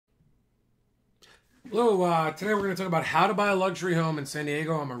Hello, today we're going to talk about how to buy a luxury home in San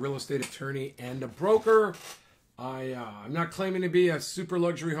Diego. I'm a real estate attorney and a broker. I'm not claiming to be a super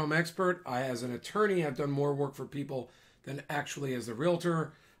luxury home expert. As an attorney, I've done more work for people than actually as a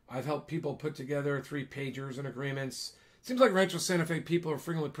realtor. I've helped people put together 3-pagers and agreements. Seems like Rancho Santa Fe people are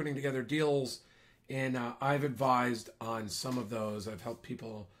frequently putting together deals, and I've advised on some of those. I've helped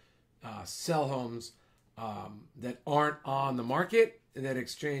people sell homes that aren't on the market and that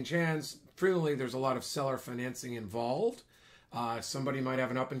exchange hands. Frequently, there's a lot of seller financing involved. Somebody might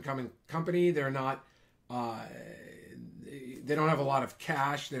have an up-and-coming company. They're not. They don't have a lot of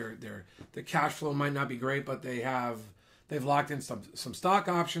cash. The cash flow might not be great, but they've locked in some stock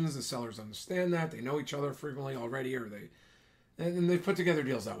options. The sellers understand that. They know each other frequently already, and they've put together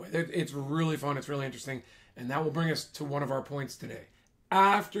deals that way. It's really fun. It's really interesting, and that will bring us to one of our points today.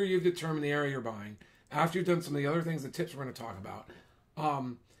 After you've determined the area you're buying, after you've done some of the other things, the tips we're going to talk about,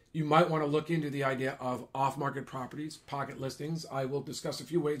 you might want to look into the idea of off-market properties, pocket listings. I will discuss a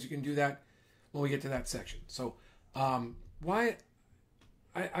few ways you can do that when we get to that section. So, I've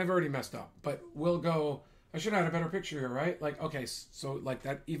already messed up, but we'll go. I should have had a better picture here, right? Like, okay, so like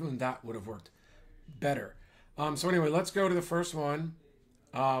that, even that would have worked better. So anyway, let's go to the first one.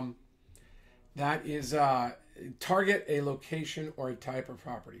 That is target a location or a type of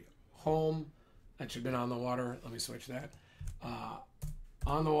property. Home, that should have been on the water. Let me switch that.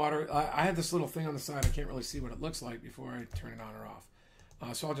 On the water, I had this little thing on the side. I can't really see what it looks like before I turn it on or off.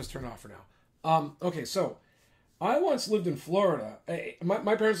 So I'll just turn it off for now. Okay, so I once lived in Florida.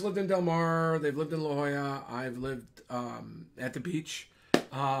 My parents lived in Del Mar. They've lived in La Jolla. I've lived at the beach.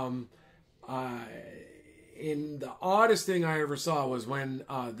 And the oddest thing I ever saw was when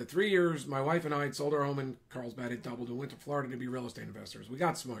the 3 years my wife and I had sold our home in Carlsbad, it doubled, and went to Florida to be real estate investors. We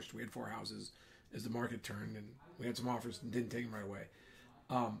got smushed. We had 4 houses as the market turned, and we had some offers and didn't take them right away.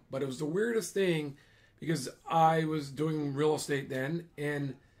 But it was the weirdest thing because I was doing real estate then,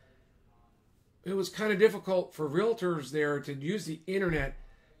 and it was kind of difficult for realtors there to use the internet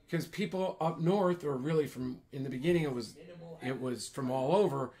because people up north, or really in the beginning it was from all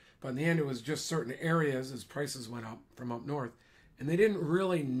over, but in the end it was just certain areas as prices went up from up north, and they didn't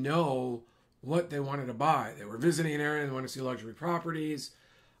really know what they wanted to buy. They were visiting an area and they wanted to see luxury properties.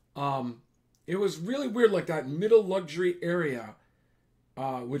 It was really weird, like that middle luxury area,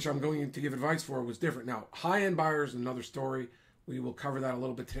 which I'm going to give advice for, was different. Now, high-end buyers, another story. We will cover that a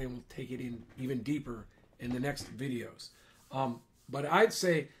little bit today, and we'll take it in even deeper in the next videos. But I'd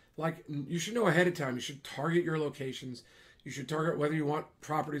say, like, you should know ahead of time. You should target your locations. You should target whether you want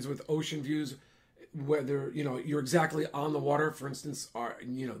properties with ocean views, whether, you're exactly on the water. For instance,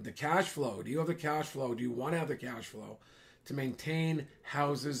 the cash flow. Do you have the cash flow? Do you want to have the cash flow to maintain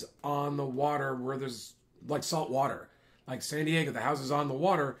houses on the water where there's, like, salt water? Like San Diego, the houses on the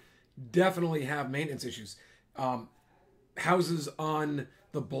water definitely have maintenance issues. Houses on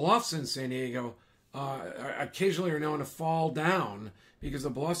the bluffs in San Diego occasionally are known to fall down because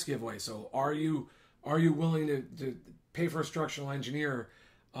the bluffs give way. So are you willing to pay for a structural engineer?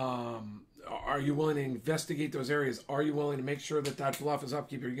 Are you willing to investigate those areas? Are you willing to make sure that bluff is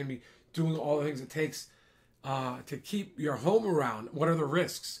upkeep? Are you going to be doing all the things it takes to keep your home around? What are the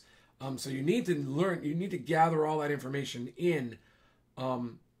risks? So you need to learn, you need to gather all that information in.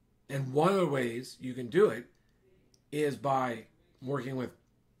 And one of the ways you can do it is by working with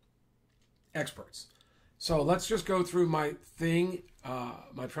experts. So let's just go through my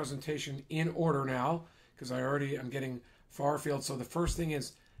presentation in order now, because I'm getting far afield. So the first thing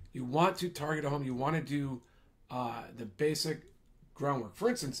is you want to target a home. You want to do the basic groundwork. For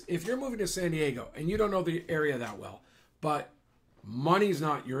instance, if you're moving to San Diego and you don't know the area that well, but money's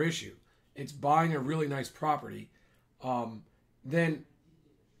not your issue, it's buying a really nice property, then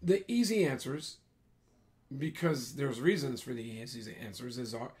the easy answers, because there's reasons for the easy answers,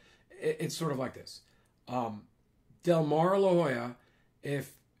 it's sort of like this. Del Mar, La Jolla,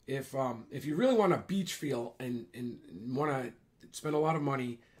 if you really want a beach feel and want to spend a lot of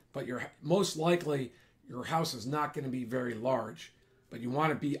money, but most likely your house is not going to be very large, but you want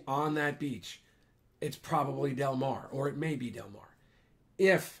to be on that beach, it's probably Del Mar, or it may be Del Mar.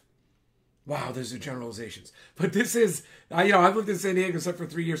 Wow, those are generalizations. But this is, I've lived in San Diego except for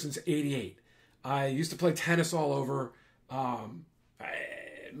 3 years, since '88. I used to play tennis all over.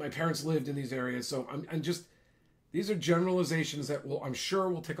 My parents lived in these areas, so I'm just, these are generalizations that I'm sure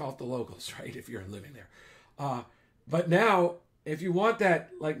will tick off the locals, right, if you're living there. But now, if you want that,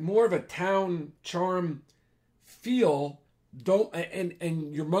 like, more of a town charm feel,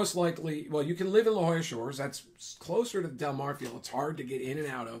 and you're most likely, well, you can live in La Jolla Shores. That's closer to Del Mar feel. It's hard to get in and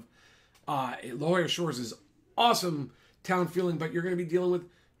out of. La Jolla Shores is awesome town feeling, but you're going to be dealing with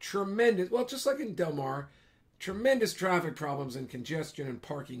tremendous, well, just like in Del Mar, tremendous traffic problems and congestion and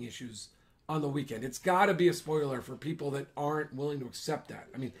parking issues on the weekend. It's got to be a spoiler for people that aren't willing to accept that.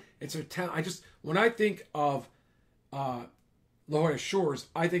 I mean, it's a town. When I think of La Jolla Shores,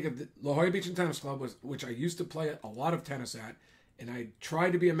 I think of the La Jolla Beach and Tennis Club, which I used to play a lot of tennis at, and I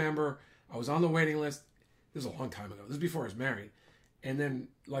tried to be a member. I was on the waiting list. This is a long time ago. This is before I was married. And then,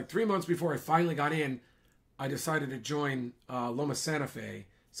 like 3 months before I finally got in, I decided to join Loma Santa Fe.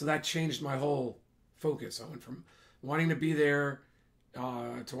 So that changed my whole focus. I went from wanting to be there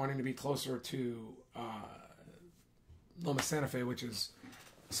to wanting to be closer to Loma Santa Fe, which is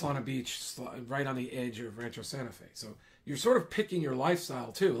Solana Beach, right on the edge of Rancho Santa Fe. So you're sort of picking your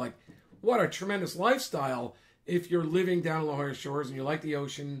lifestyle too. Like, what a tremendous lifestyle if you're living down La Jolla Shores and you like the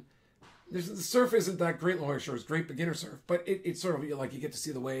ocean. The surf isn't that great in La Jolla Shores, great beginner surf, but it's sort of like you get to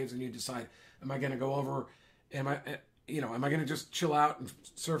see the waves and you decide, am I going to go over, am I going to just chill out and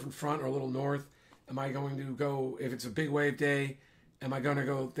surf in front or a little north? Am I going to go, if it's a big wave day, am I going to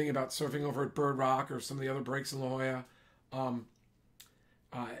go think about surfing over at Bird Rock or some of the other breaks in La Jolla?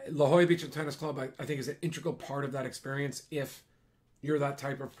 La Jolla Beach and Tennis Club, I think, is an integral part of that experience if you're that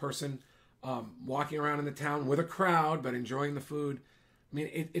type of person. Walking around in the town with a crowd, but enjoying the food. I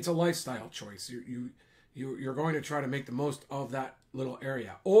mean, it's a lifestyle choice. You're going to try to make the most of that little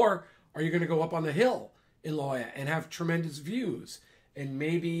area. Or are you going to go up on the hill in La Jolla and have tremendous views and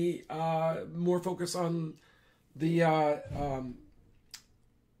maybe more focus on the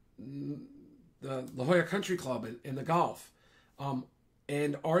La Jolla Country Club and the golf?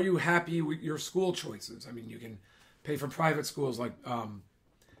 And are you happy with your school choices? I mean, you can pay for private schools like, I'm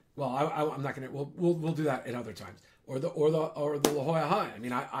not going to. We'll do that at other times. Or the La Jolla High. I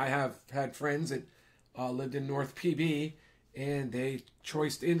mean, I have had friends that lived in North PB and they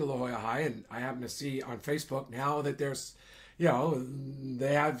choiced into La Jolla High, and I happen to see on Facebook now that there's,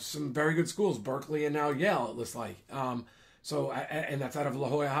 they have some very good schools, Berkeley and now Yale, it looks like. And that's out of La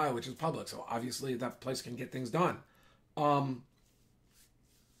Jolla High, which is public. So obviously that place can get things done.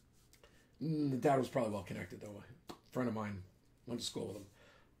 The dad was probably well connected though. A friend of mine went to school with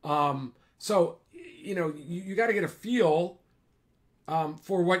him. So, you got to get a feel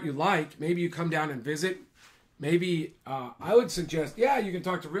for what you like. Maybe you come down and visit. Maybe I would suggest, you can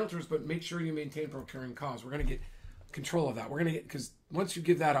talk to realtors, but make sure you maintain procuring cause. We're going to get control of that. Because once you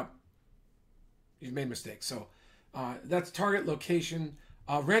give that up, you've made mistakes. So that's target location.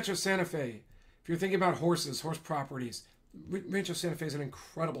 Rancho Santa Fe. If you're thinking about horse properties, Rancho Santa Fe is an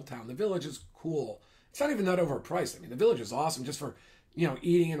incredible town. The village is cool. It's not even that overpriced. I mean, the village is awesome just for,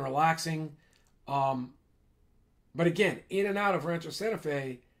 eating and relaxing. But again, in and out of Rancho Santa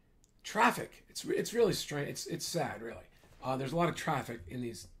Fe, traffic. It's really strange. It's sad, really. There's a lot of traffic in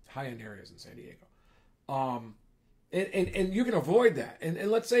these high-end areas in San Diego. And you can avoid that. And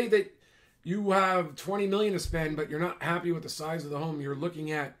let's say that you have $20 million to spend, but you're not happy with the size of the home you're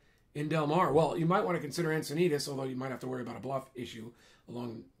looking at in Del Mar. Well, you might want to consider Encinitas, although you might have to worry about a bluff issue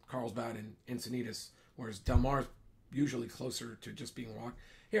along Carlsbad and Encinitas, whereas Del Mar is usually closer to just being walked.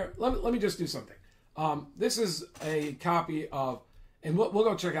 Here, let me just do something. This is a copy of, and we'll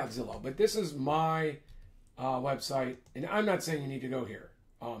go check out Zillow, but this is my website, and I'm not saying you need to go here.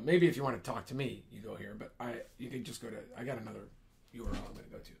 Maybe if you want to talk to me, you go here, but you can just go to, I got another URL I'm going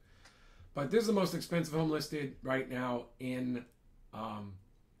to go to. But this is the most expensive home listed right now in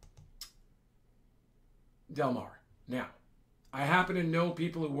Del Mar. Now, I happen to know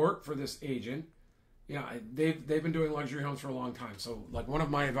people who work for this agent. They've been doing luxury homes for a long time. So, like, one of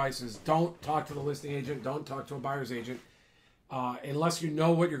my advice is don't talk to the listing agent, don't talk to a buyer's agent, unless you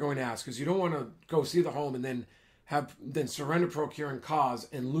know what you're going to ask, because you don't want to go see the home and then surrender procuring cause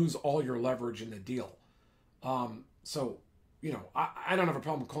and lose all your leverage in the deal. I don't have a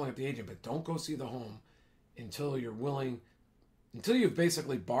problem calling up the agent, but don't go see the home until you've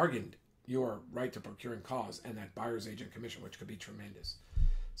basically bargained your right to procuring cause and that buyer's agent commission, which could be tremendous.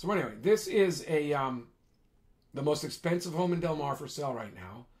 So anyway, this is the most expensive home in Del Mar for sale right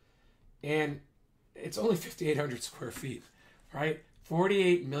now, and it's only 5,800 square feet, right?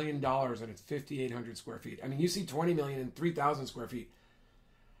 $48 million, and it's 5,800 square feet. I mean, you see 20 million and 3,000 square feet.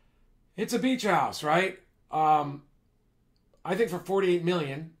 It's a beach house, right? I think for 48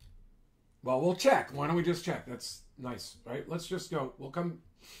 million, well, we'll check. Why don't we just check? That's nice, right? Let's just go. We'll come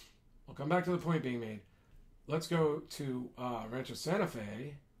back to the point being made. Let's go to Rancho Santa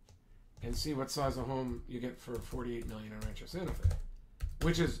Fe and see what size of home you get for 48 million in Rancho Santa Fe,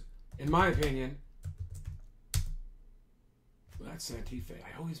 which is, in my opinion, that's Santa Fe.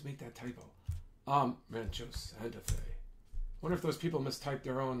 I always make that typo. Rancho Santa Fe. Wonder if those people mistyped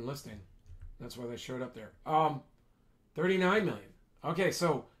their own listing. That's why they showed up there. 39 million. Okay,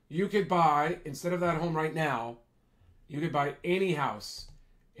 so you could buy, instead of that home right now, you could buy any house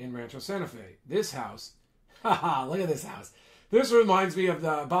in Rancho Santa Fe. This house, haha, look at this house. This reminds me of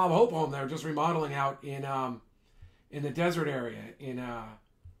the Bob Hope home they're just remodeling out in the desert area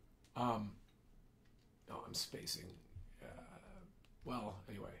oh, I'm spacing. Well,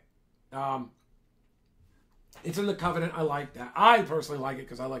 anyway. It's in the Covenant. I like that. I personally like it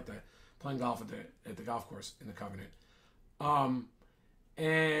because I like playing golf at the golf course in the Covenant.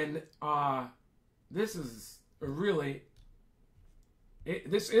 This is really...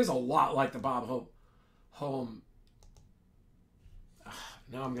 this is a lot like the Bob Hope home.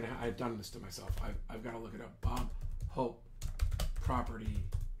 Now I've done this to myself. I've got to look it up. Bob Hope property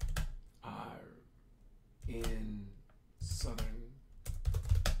in Southern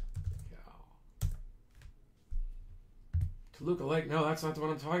Cal. Toluca Lake. No, that's not the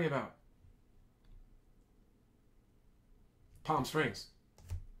one I'm talking about. Palm Springs.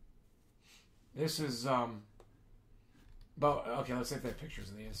 This is but okay, let's see if they have pictures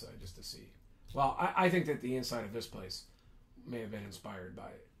of the inside just to see. Well, I think that the inside of this place may have been inspired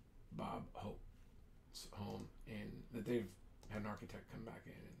by Bob Hope's home, and that they've had an architect come back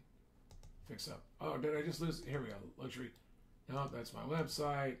in and fix up. Oh, did I just lose? Here we go. Luxury. No, that's my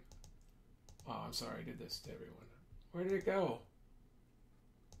website. Oh, I'm sorry I did this to everyone. Where did it go?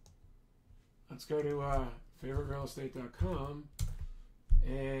 Let's go to favoriterealestate.com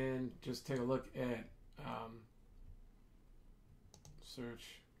and just take a look at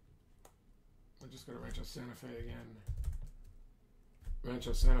search. We'll just go to Rancho Santa Fe again.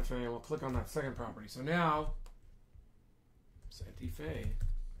 Rancho Santa Fe, and we'll click on that second property. So now, Santa Fe.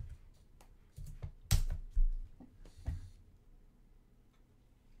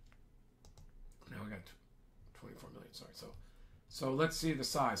 Now we got 24 million. Sorry. So let's see the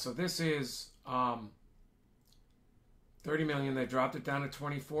size. So this is 30 million. They dropped it down to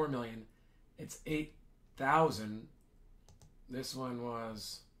 24 million. It's 8,000. This one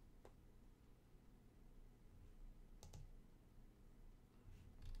was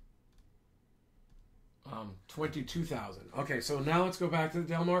 22,000. Okay, so now let's go back to the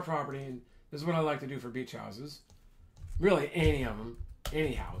Del Mar property, and this is what I like to do for beach houses. Really, any of them,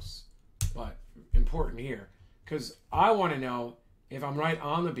 any house, but important here because I want to know if I'm right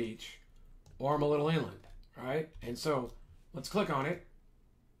on the beach or I'm a little inland, right? And so let's click on it,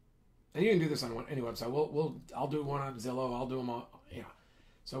 and you can do this on any website. I'll do one on Zillow. I'll do them all. Yeah.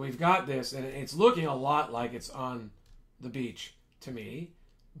 So we've got this, and it's looking a lot like it's on the beach to me.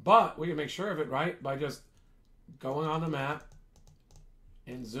 But we can make sure of it, right, by just going on the map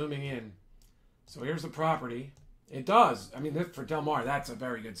and zooming in. So here's the property. It does. I mean, for Del Mar, that's a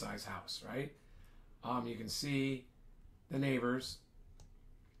very good size house, right? You can see the neighbors,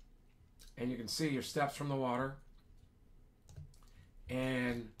 and you can see your steps from the water.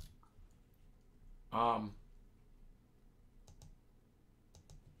 And I want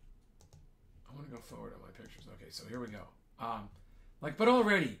to go forward on my pictures. Okay, so here we go. But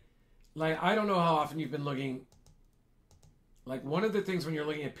already, I don't know how often you've been looking. One of the things when you're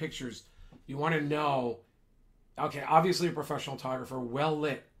looking at pictures, you want to know, okay, obviously a professional photographer, well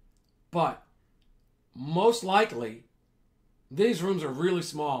lit, but most likely, these rooms are really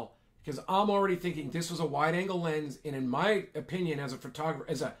small because I'm already thinking this was a wide angle lens, and in my opinion, as a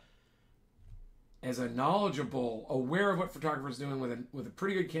photographer, as a knowledgeable, aware of what photographers doing with a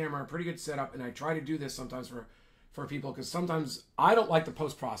pretty good camera, a pretty good setup, and I try to do this sometimes for people because sometimes I don't like the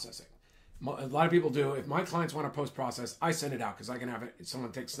post-processing. A lot of people do. If my clients want to post-process, I send it out because I can have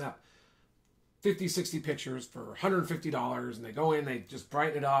someone take snap 50, 60 pictures for $150, and they go in, they just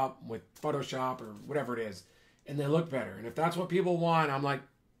brighten it up with Photoshop or whatever it is, and they look better. And if that's what people want, I'm like,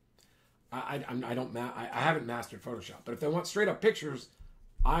 I haven't mastered Photoshop. But if they want straight up pictures,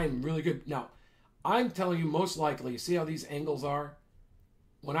 I'm really good. Now, I'm telling you, most likely, see how these angles are?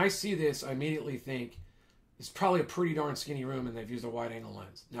 When I see this, I immediately think it's probably a pretty darn skinny room and they've used a wide angle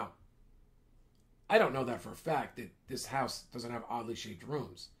lens. Now, I don't know that for a fact that this house doesn't have oddly shaped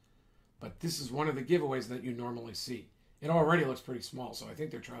rooms, but this is one of the giveaways that you normally see. It already looks pretty small, so I think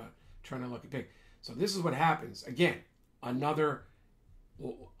they're trying to look big. So this is what happens. Again, another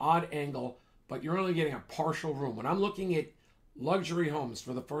odd angle, but you're only getting a partial room. When I'm looking at luxury homes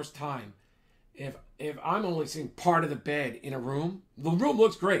for the first time, if I'm only seeing part of the bed in a room, the room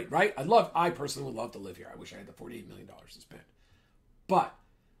looks great, right? I personally would love to live here. I wish I had the $48 million to spend. But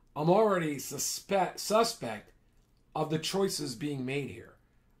I'm already suspect of the choices being made here.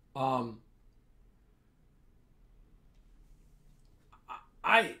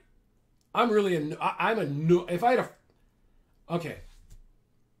 Okay.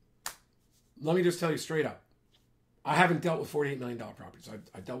 Let me just tell you straight up. I haven't dealt with $48 million properties.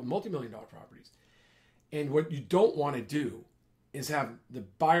 I've dealt with multi-million dollar properties. And what you don't want to do is have the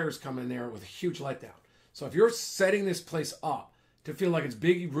buyers come in there with a huge letdown. So if you're setting this place up to feel like it's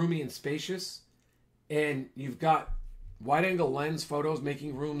big, roomy, and spacious, and you've got wide-angle lens photos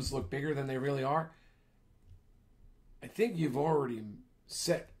making rooms look bigger than they really are, I think you've already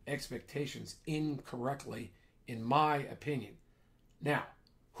set expectations incorrectly, in my opinion. Now,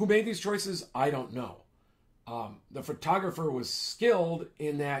 who made these choices? I don't know. The photographer was skilled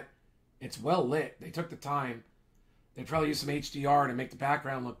in that it's well lit. They took the time. They probably used some HDR to make the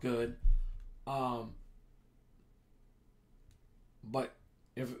background look good. But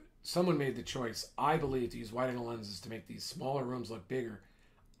if someone made the choice, I believe, to use wide-angle lenses to make these smaller rooms look bigger,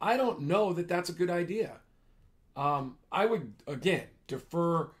 I don't know that that's a good idea. I would, again,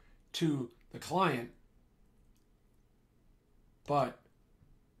 defer to the client, but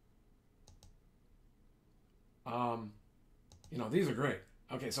these are great.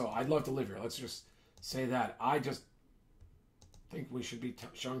 Okay, so I'd love to live here. Let's just say that. I just think we should be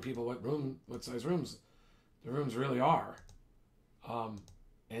showing people what size rooms the rooms really are.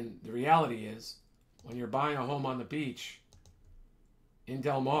 And the reality is, when you're buying a home on the beach in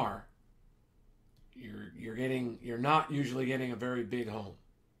Del Mar, you're not usually getting a very big home,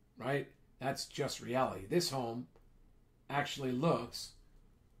 right? That's just reality. This home actually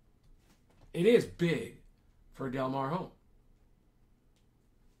it is big for a Del Mar home.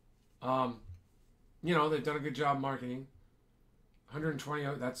 They've done a good job marketing.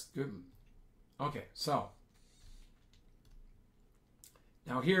 120, that's good. Okay, so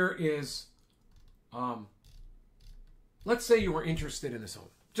now here is, let's say you were interested in this home.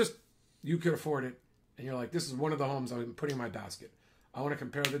 Just, you could afford it, and you're like, this is one of the homes I'm putting in my basket. I want to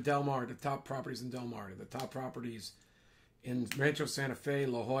compare the top properties in Del Mar to the top properties in Rancho Santa Fe,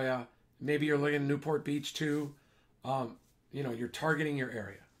 La Jolla. Maybe you're looking at Newport Beach too. You're targeting your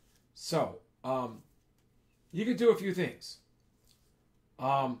area. So, you could do a few things.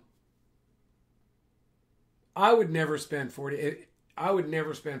 I would never spend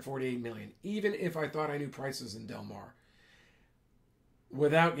 $48 million, even if I thought I knew prices in Del Mar,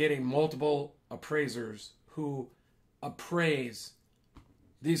 without getting multiple appraisers who appraise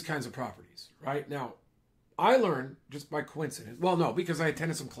these kinds of properties. Right now, I learned just by coincidence. Well, no, because I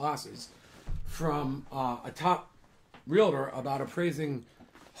attended some classes from a top realtor about appraising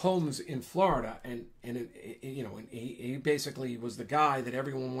homes in Florida, and he basically was the guy that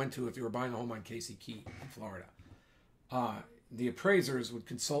everyone went to if you were buying a home on Casey Key in Florida. The appraisers would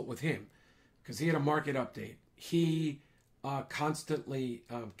consult with him because he had a market update. He constantly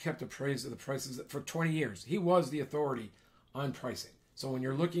kept appraised of the prices for 20 years. He was the authority on pricing. So when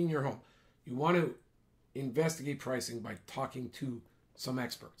you're looking at your home, you want to investigate pricing by talking to some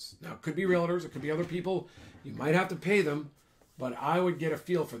experts. Now, it could be realtors, it could be other people. You might have to pay them, but I would get a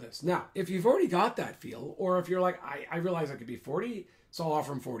feel for this. Now, if you've already got that feel, or if you're like, I realize I could be 40, so I'll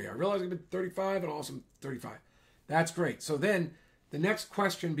offer him 40. I realize I could be 35, and I'll offer him 35. That's great. So then the next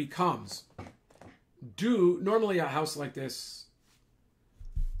question becomes, normally a house like this,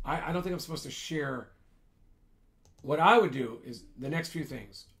 I don't think I'm supposed to share. What I would do is the next few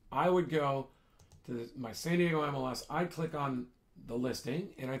things. I would go to my San Diego MLS. I'd click on the listing,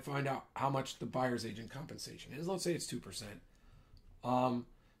 and I'd find out how much the buyer's agent compensation is. Let's say it's 2%.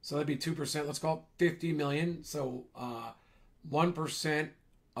 So that'd be 2%. Let's call it $50 million. So 1%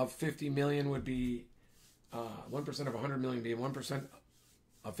 of $50 million would be 1% of $100 million be 1%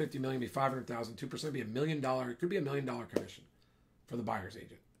 of $50 million be $500,000. 2% would be $1 million. It could be $1 million commission for the buyer's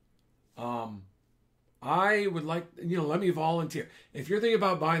agent. I would like, let me volunteer. If you're thinking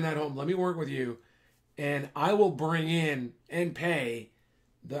about buying that home, let me work with you, and I will bring in and pay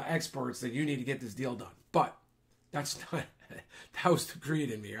the experts that you need to get this deal done. But that's not, that was the greed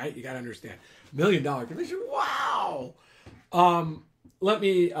in me, right? You got to understand. $1 million commission. Wow. Let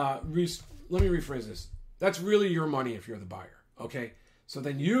me rephrase this. That's really your money if you're the buyer. Okay. So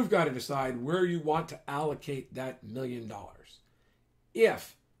then you've got to decide where you want to allocate that $1 million.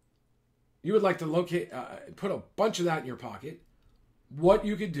 If you would like to put a bunch of that in your pocket, what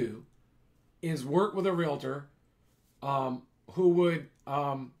you could do is work with a realtor who would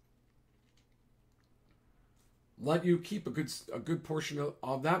let you keep a good portion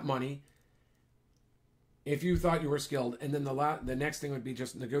of that money if you thought you were skilled, and then the next thing would be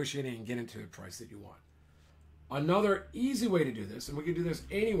just negotiating and getting to the price that you want. Another easy way to do this, and we could do this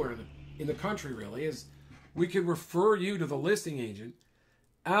anywhere in the country really, is we could refer you to the listing agent.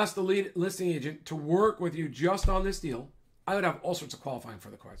 Ask the listing agent to work with you just on this deal. I would have all sorts of qualifying for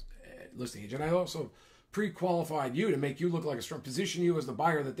the listing agent. I also pre-qualified you to make you look like a strong, position you as the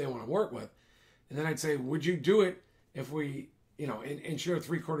buyer that they want to work with. And then I'd say, would you do it if we, and share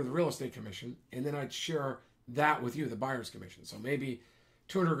 3/4 of the real estate commission, and then I'd share that with you, the buyer's commission. So maybe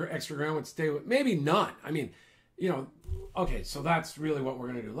 200 extra grand would stay with, maybe none. I mean, okay, so that's really what we're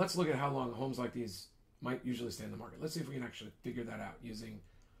going to do. Let's look at how long homes like these might usually stay in the market. Let's see if we can actually figure that out using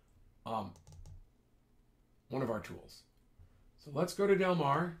one of our tools. So let's go to Del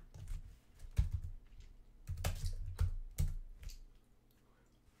Mar.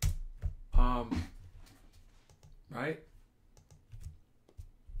 Right?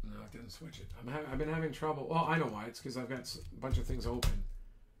 No, it didn't switch it. I've been having trouble. Well, I know why. It's because I've got a bunch of things open.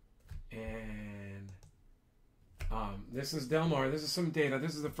 And this is Del Mar. This is some data.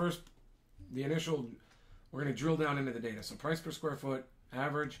 This is the initial. We're going to drill down into the data. So price per square foot,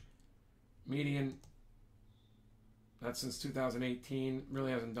 average, median. That's since 2018.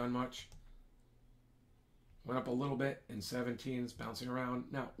 Really hasn't done much. Went up a little bit in 17. It's bouncing around.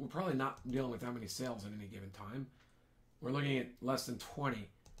 Now, we're probably not dealing with that many sales at any given time. We're looking at less than 20.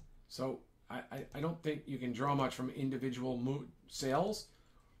 So I don't think you can draw much from individual sales.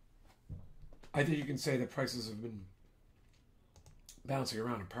 I think you can say that prices have been bouncing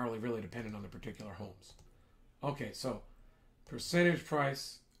around and probably really dependent on the particular homes. Okay, so percentage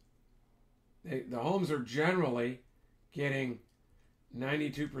price. The homes are generally getting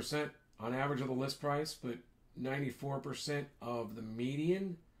 92% on average of the list price, but 94% of the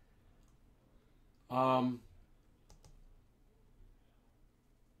median.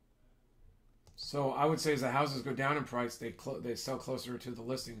 So I would say as the houses go down in price, they sell closer to the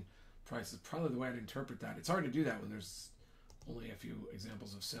listing price. Is probably the way I'd interpret that. It's hard to do that when there's only a few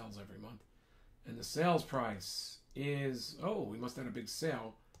examples of sales every month. And the sales price is, we must have had a big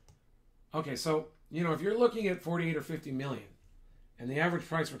sale. Okay, so, if you're looking at 48 or 50 million, and the average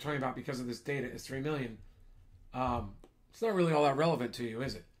price we're talking about because of this data is 3 million, it's not really all that relevant to you,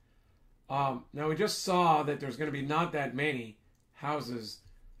 is it? Now, we just saw that there's going to be not that many houses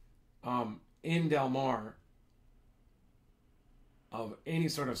in Del Mar of any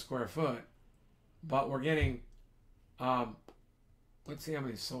sort of square foot, but we're getting, let's see how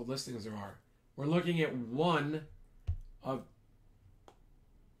many sold listings there are. We're looking at one. There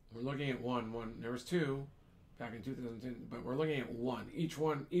was two back in 2010, but we're looking at one. Each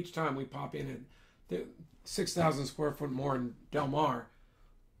time we pop in at the 6,000 square foot more in Del Mar,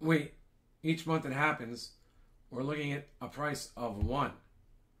 each month it happens, we're looking at a price of 1.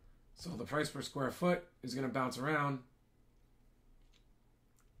 So the price per square foot is going to bounce around.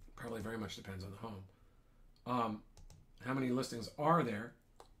 Probably very much depends on the home. How many listings are there?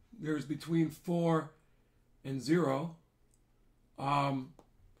 There's between 4 and 0.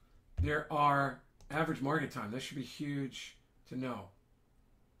 There are average market time. This should be huge to know.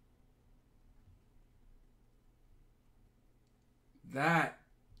 That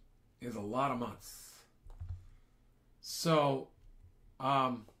is a lot of months. So,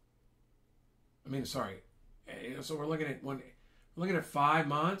 so we're looking at 5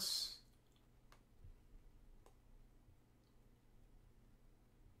 months.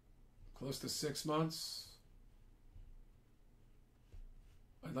 Close to 6 months.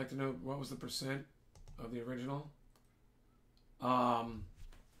 I'd like to know what was the percent of the original.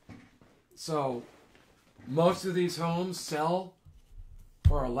 So most of these homes sell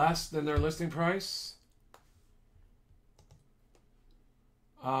for less than their listing price.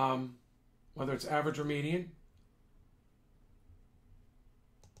 Whether it's average or median.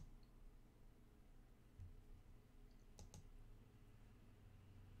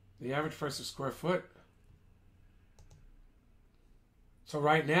 The average price of square foot. So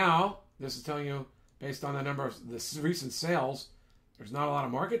right now, this is telling you, based on the number of the recent sales, there's not a lot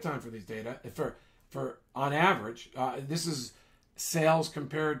of market time for these data. For on average, this is sales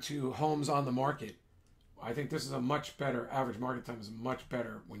compared to homes on the market. I think this is a much better, average market time is much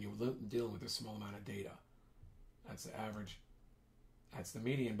better when you're dealing with a small amount of data. That's the average. That's the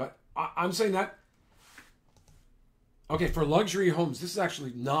median. But I'm saying that, okay, for luxury homes, this is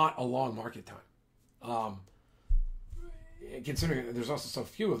actually not a long market time. Considering there's also so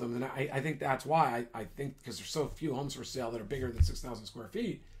few of them, and I think that's why I think because there's so few homes for sale that are bigger than 6,000 square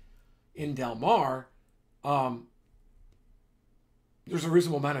feet in Del Mar, there's a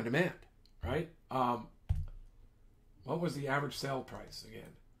reasonable amount of demand, right? What was the average sale price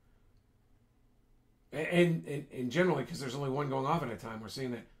again? And generally, because there's only one going off at a time, we're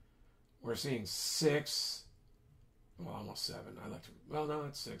seeing 6, well, almost 7.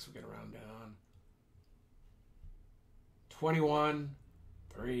 That's 6. We get around down. 21,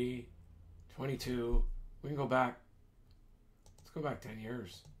 3, 22. We can go back. Let's go back 10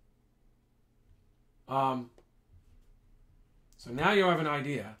 years. So now you have an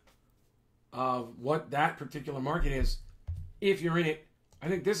idea of what that particular market is, if you're in it, I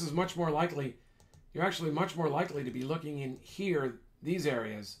think this is much more likely. You're actually much more likely to be looking in here, these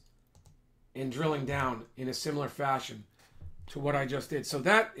areas, and drilling down in a similar fashion to what I just did. So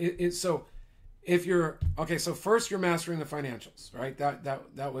that is so. If you're okay, so first you're mastering the financials, right?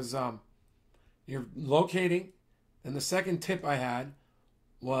 That was you're locating. And the second tip I had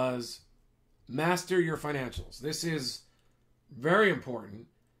was master your financials. This is very important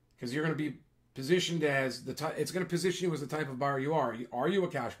because you're going to be positioned as the type. It's going to position you as the type of buyer you are. Are you a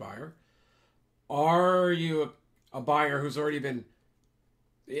cash buyer? Are you a buyer who's already been?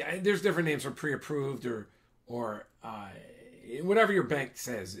 There's different names for pre-approved or whatever your bank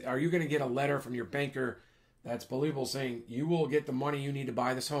says. Are you going to get a letter from your banker that's believable saying you will get the money you need to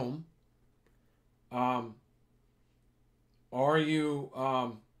buy this home? Are you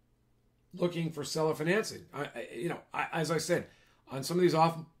looking for seller financing? As I said, on some of these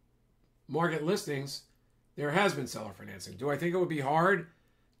off-market listings, there has been seller financing. Do I think it would be hard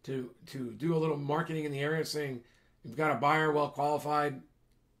to do a little marketing in the area saying you've got a buyer, well qualified,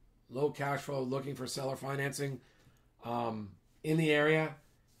 low cash flow, looking for seller financing in the area?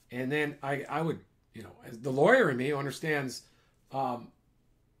 And then I would, as the lawyer in me who understands the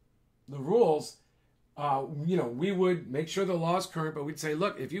rules, we would make sure the law is current, but we'd say,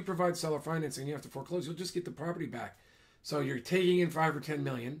 look, if you provide seller financing, you have to foreclose, you'll just get the property back. So you're taking in 5 or 10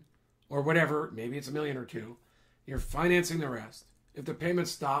 million or whatever, maybe it's $1 million or $2 million. You're financing the rest. If the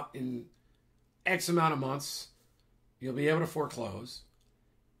payments stop in X amount of months, you'll be able to foreclose.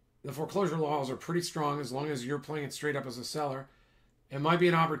 The foreclosure laws are pretty strong as long as you're playing it straight up as a seller. It might be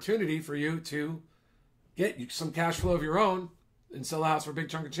an opportunity for you to get some cash flow of your own and sell a house for a big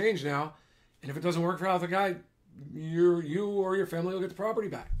chunk of change now. And if it doesn't work for the guy, you or your family will get the property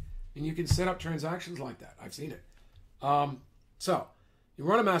back. And you can set up transactions like that. I've seen it. So you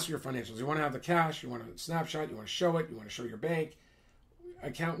want to master your financials. You want to have the cash. You want a snapshot. You want to show it. You want to show your bank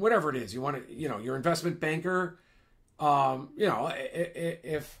account, whatever it is. You want to, your investment banker.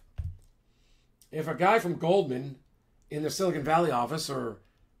 If a guy from Goldman in the Silicon Valley office or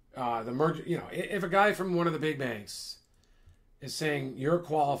the merger, if a guy from one of the big banks is saying you're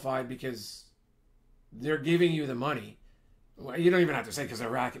qualified because they're giving you the money, well, you don't even have to say because they're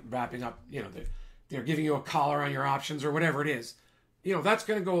wrapping up, they're giving you a collar on your options or whatever it is. That's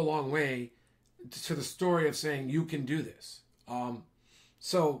going to go a long way to the story of saying you can do this.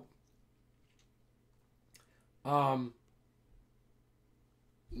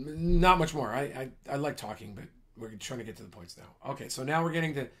 Not much more. I like talking, but we're trying to get to the points now. Okay, so now we're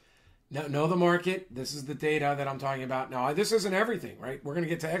getting to know the market. This is the data that I'm talking about. Now, this isn't everything, right? We're going to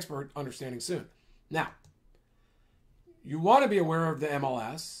get to expert understanding soon. Now, you want to be aware of the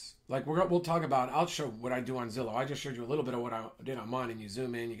MLS. Like we'll talk about, I'll show what I do on Zillow. I just showed you a little bit of what I did on mine, and you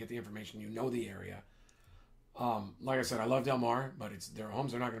zoom in, you get the information, you know the area. Like I said, I love Del Mar, but their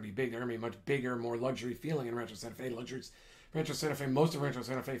homes are not going to be big. They're going to be much bigger, more luxury feeling in Rancho Santa Fe. Rancho Santa Fe, most of Rancho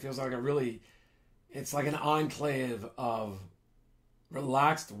Santa Fe feels like it's like an enclave of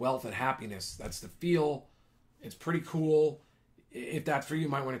relaxed wealth and happiness. That's the feel. It's pretty cool. If that's for you, you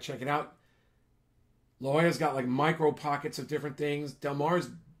might want to check it out. La Jolla's got like micro pockets of different things. Del Mar's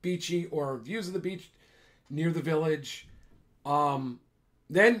beachy or views of the beach near the village.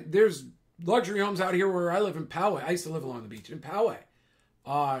 Then there's luxury homes out here where I live in Poway. I used to live along the beach in Poway.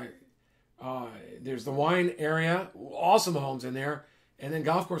 There's the wine area, awesome homes in there, and then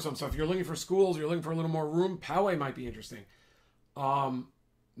golf course homes. So if you're looking for schools, you're looking for a little more room, Poway might be interesting.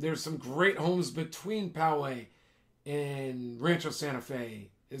 There's some great homes between Poway and Rancho Santa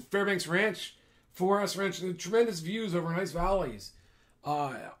Fe. Fairbanks Ranch, Forest Ranch, tremendous views over nice valleys.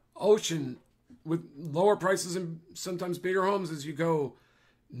 Ocean with lower prices and sometimes bigger homes as you go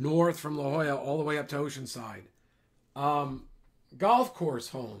north from La Jolla all the way up to Oceanside. Golf course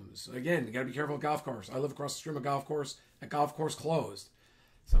homes. Again, you got to be careful with golf course. I live across the street from a golf course. That golf course closed.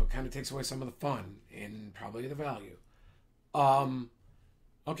 So it kind of takes away some of the fun and probably the value.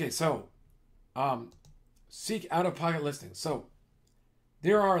 Seek out-of-pocket listings. So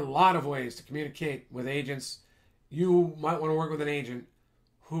there are a lot of ways to communicate with agents. You might want to work with an agent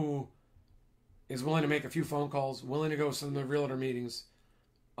who is willing to make a few phone calls, willing to go to some of the realtor meetings.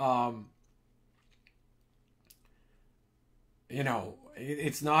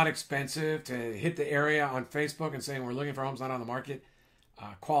 It's not expensive to hit the area on Facebook and saying we're looking for homes not on the market.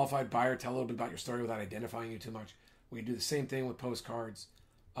 Qualified buyer, tell a little bit about your story without identifying you too much. We do the same thing with postcards.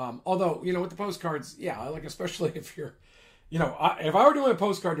 Although, with the postcards, especially if you're, if I were doing a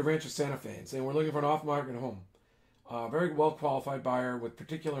postcard to Rancho Santa Fe and saying we're looking for an off-market home, very well-qualified buyer with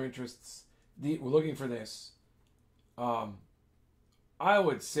particular interests, we're looking for this, I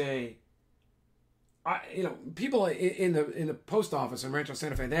would say people in the post office in Rancho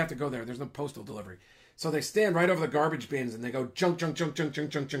Santa Fe, they have to go there. There's no postal delivery, so they stand right over the garbage bins and they go junk, junk, junk, junk, junk,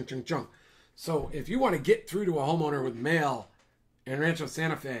 junk, junk, junk, junk. So if you want to get through to a homeowner with mail in Rancho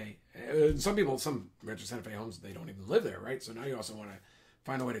Santa Fe, some Rancho Santa Fe homes, they don't even live there, right? So now you also want to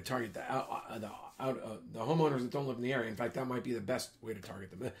find a way to target the homeowners that don't live in the area. In fact, that might be the best way to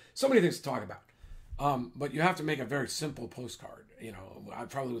target them. So many things to talk about. But you have to make a very simple postcard,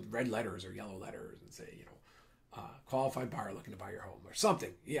 probably with red letters or yellow letters, and say, qualified buyer looking to buy your home or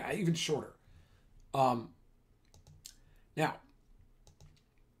something. Yeah, even shorter. Now,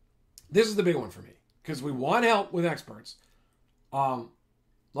 this is the big one for me because we want help with experts.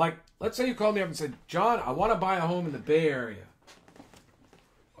 Like, let's say you called me up and said, John, I want to buy a home in the Bay Area.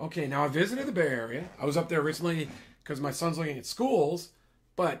 Okay, now I visited the Bay Area. I was up there recently because my son's looking at schools,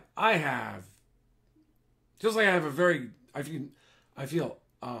 but I have I feel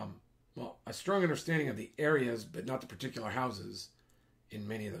a strong understanding of the areas, but not the particular houses in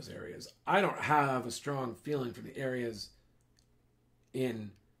many of those areas. I don't have a strong feeling for the areas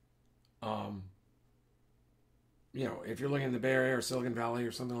in, if you're looking in the Bay Area or Silicon Valley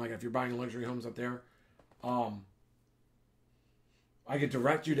or something like that, if you're buying luxury homes up there, I could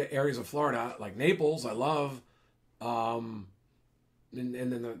direct you to areas of Florida like Naples. I love, and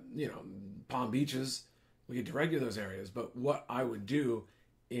then Palm Beaches. We could direct you to those areas. But what I would do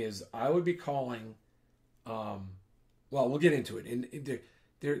is I would be calling. We'll get into it. And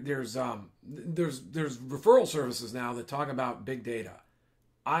there's referral services now that talk about big data.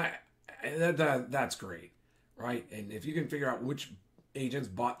 That's great, right? And if you can figure out which agents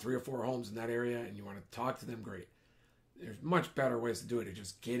bought 3 or 4 homes in that area and you want to talk to them, great. There's much better ways to do it. It's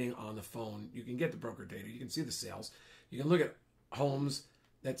just getting on the phone. You can get the broker data. You can see the sales. You can look at homes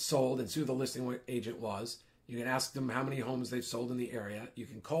that sold and see who the listing agent was. You can ask them how many homes they've sold in the area. You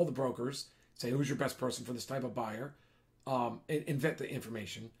can call the brokers, say who's your best person for this type of buyer, and vet the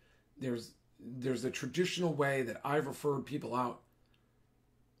information. There's the traditional way that I've referred people out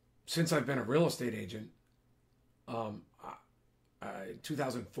since I've been a real estate agent.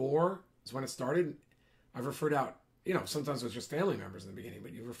 2004 is when it started. I've referred out, sometimes it was just family members in the beginning,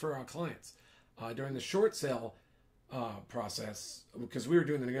 but you refer out clients. During the short sale process, because we were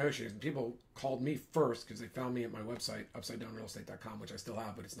doing the negotiations, people called me first because they found me at my website, upsidedownrealestate.com, which I still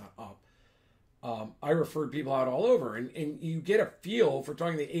have, but it's not up. I referred people out all over, and you get a feel for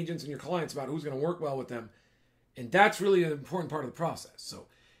talking to the agents and your clients about who's going to work well with them. And that's really an important part of the process. So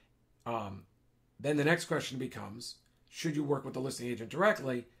then the next question becomes, should you work with the listing agent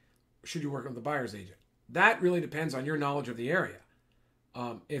directly, or should you work with the buyer's agent? That really depends on your knowledge of the area.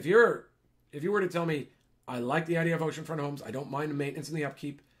 If you were to tell me, I like the idea of oceanfront homes, I don't mind the maintenance and the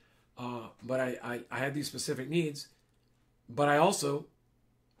upkeep, but I had these specific needs, but I also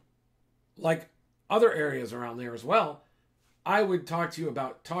like other areas around there as well, I would talk to you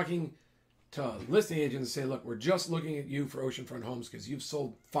about talking to listing agents and say, look, we're just looking at you for oceanfront homes because you've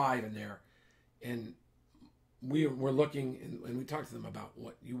sold 5 in there, and we're looking, and we talked to them about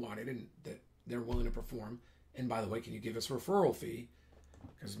what you wanted and that they're willing to perform. And by the way, can you give us a referral fee?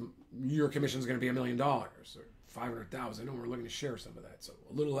 Because your commission is going to be $1 million or $500,000, and we're looking to share some of that. So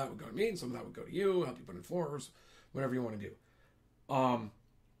a little of that would go to me, and some of that would go to you, help you put in floors, whatever you want to do.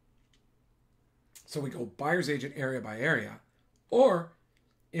 So we go buyer's agent area by area, or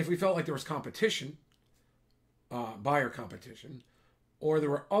if we felt like there was competition, buyer competition, or there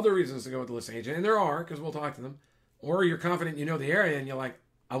were other reasons to go with the listing agent, and there are, because we'll talk to them, or you're confident you know the area and you're like,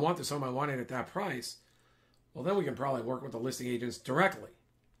 I want this home, I want it at that price, well, then we can probably work with the listing agents directly.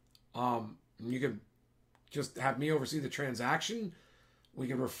 You can just have me oversee the transaction. We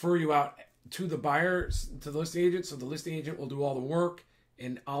can refer you out to the buyer, to the listing agent, so the listing agent will do all the work,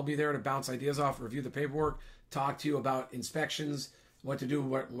 and I'll be there to bounce ideas off, review the paperwork, talk to you about inspections, what to do,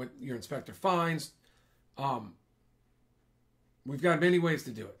 what your inspector finds. We've got many ways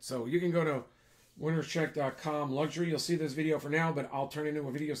to do it. So you can go to winnerscheck.com luxury. You'll see this video for now, but I'll turn it into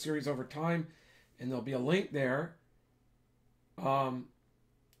a video series over time, and there'll be a link there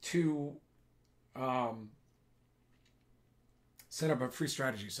to set up a free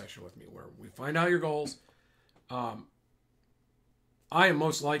strategy session with me where we find out your goals. I am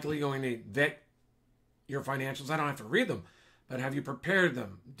most likely going to vet your financials. I don't have to read them, but have you prepared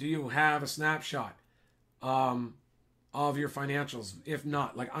them? Do you have a snapshot of your financials? If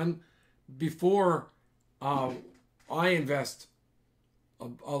not, before I invest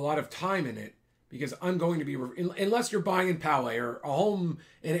a lot of time in it, because I'm going to be, unless you're buying in Poway or a home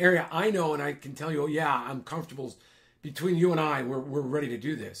in an area I know and I can tell you, oh yeah, I'm comfortable between you and I, we're ready to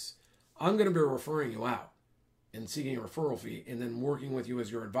do this. I'm going to be referring you out. and seeking a referral fee and then working with you as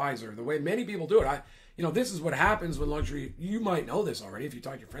your advisor. The way many people do it, this is what happens when luxury, you might know this already if you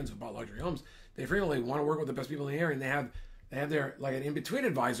talk to your friends who bought luxury homes, they frequently want to work with the best people in the area, and they have their like an in-between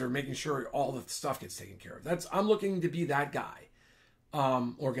advisor making sure all the stuff gets taken care of. I'm looking to be that guy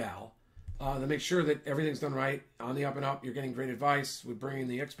or gal to make sure that everything's done right on the up and up. You're getting great advice with bringing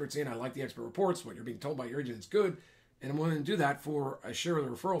the experts in. I like the expert reports. What you're being told by your agent is good. And I'm willing to do that for a share of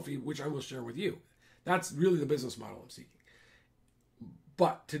the referral fee, which I will share with you. That's really the business model I'm seeking.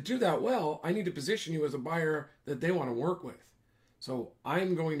 But to do that well, I need to position you as a buyer that they want to work with. So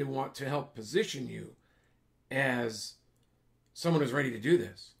I'm going to want to help position you as someone who's ready to do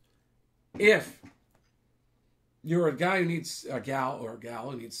this. If you're a guy who needs a gal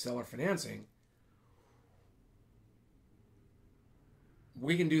who needs seller financing,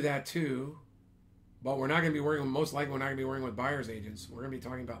 we can do that too. But we're not going to be working, most likely we're not going to be working with buyer's agents. We're going to be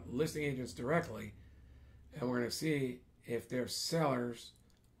talking about listing agents directly. And we're going to see if their sellers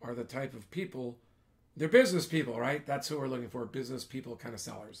are the type of people, they're business people, right? That's who we're looking for, business people kind of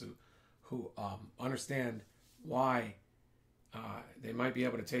sellers who understand why they might be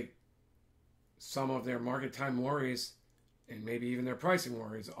able to take some of their market time worries and maybe even their pricing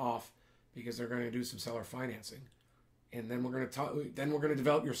worries off because they're going to do some seller financing. And then we're going to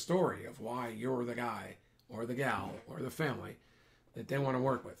develop your story of why you're the guy or the gal or the family that they want to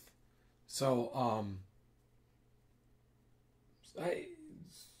work with. So,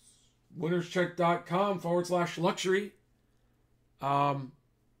 winnerscheck.com/luxury.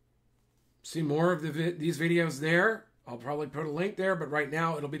 See more of these videos there. I'll probably put a link there, but right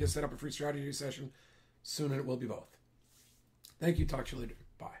now it'll be to set up a free strategy session. Soon it will be both. Thank you. Talk to you later.